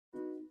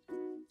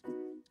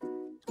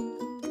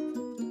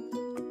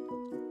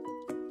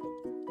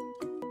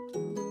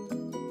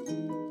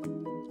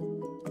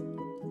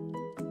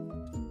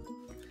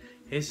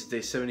Hey, this is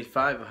day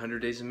 75,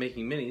 100 days of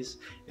making minis,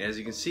 and as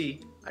you can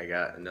see, I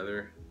got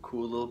another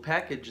cool little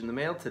package in the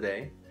mail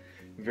today.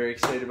 I'm very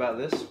excited about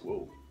this.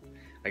 Whoa.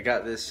 I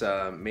got this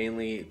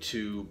mainly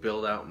to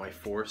build out my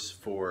force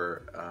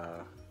for,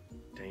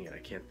 dang it, I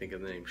can't think of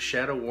the name,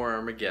 Shadow War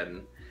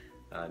Armageddon,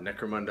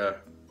 Necromunda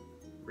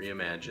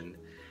Reimagined,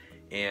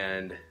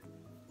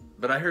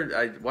 but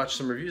I watched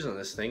some reviews on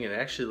this thing and it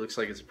actually looks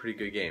like it's a pretty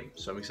good game,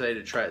 so I'm excited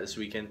to try it this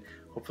weekend,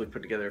 hopefully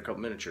put together a couple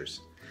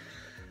miniatures.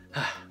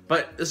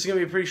 But this is going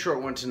to be a pretty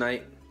short one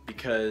tonight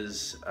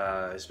because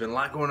there's been a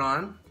lot going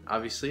on.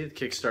 Obviously, the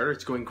Kickstarter,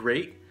 it's going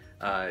great.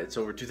 It's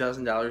over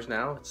 $2,000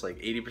 now. It's like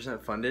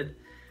 80% funded.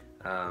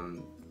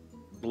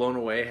 Blown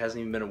away,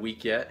 hasn't even been a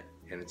week yet,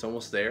 and it's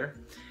almost there.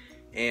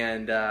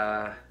 And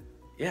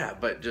yeah,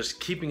 but just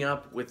keeping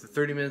up with the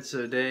 30 minutes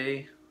a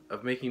day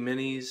of making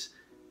minis,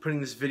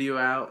 putting this video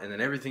out, and then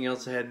everything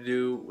else I had to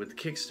do with the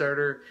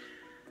Kickstarter,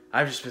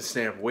 I've just been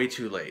staying up way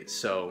too late.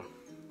 So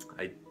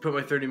I put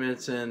my 30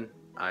 minutes in.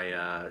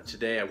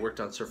 Today I worked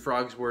on Sir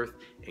Frogsworth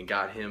and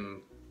got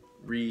him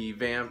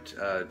revamped,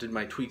 did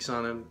my tweaks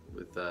on him,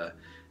 with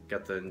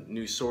got the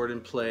new sword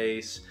in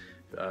place,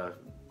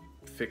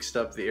 fixed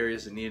up the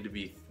areas that needed to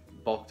be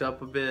bulked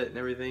up a bit and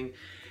everything.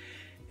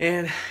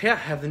 And yeah,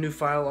 have the new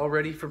file all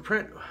ready for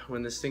print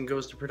when this thing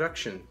goes to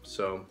production.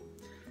 So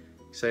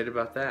excited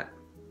about that.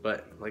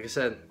 But like I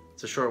said,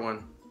 it's a short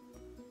one.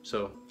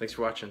 So thanks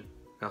for watching.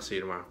 I'll see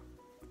you tomorrow.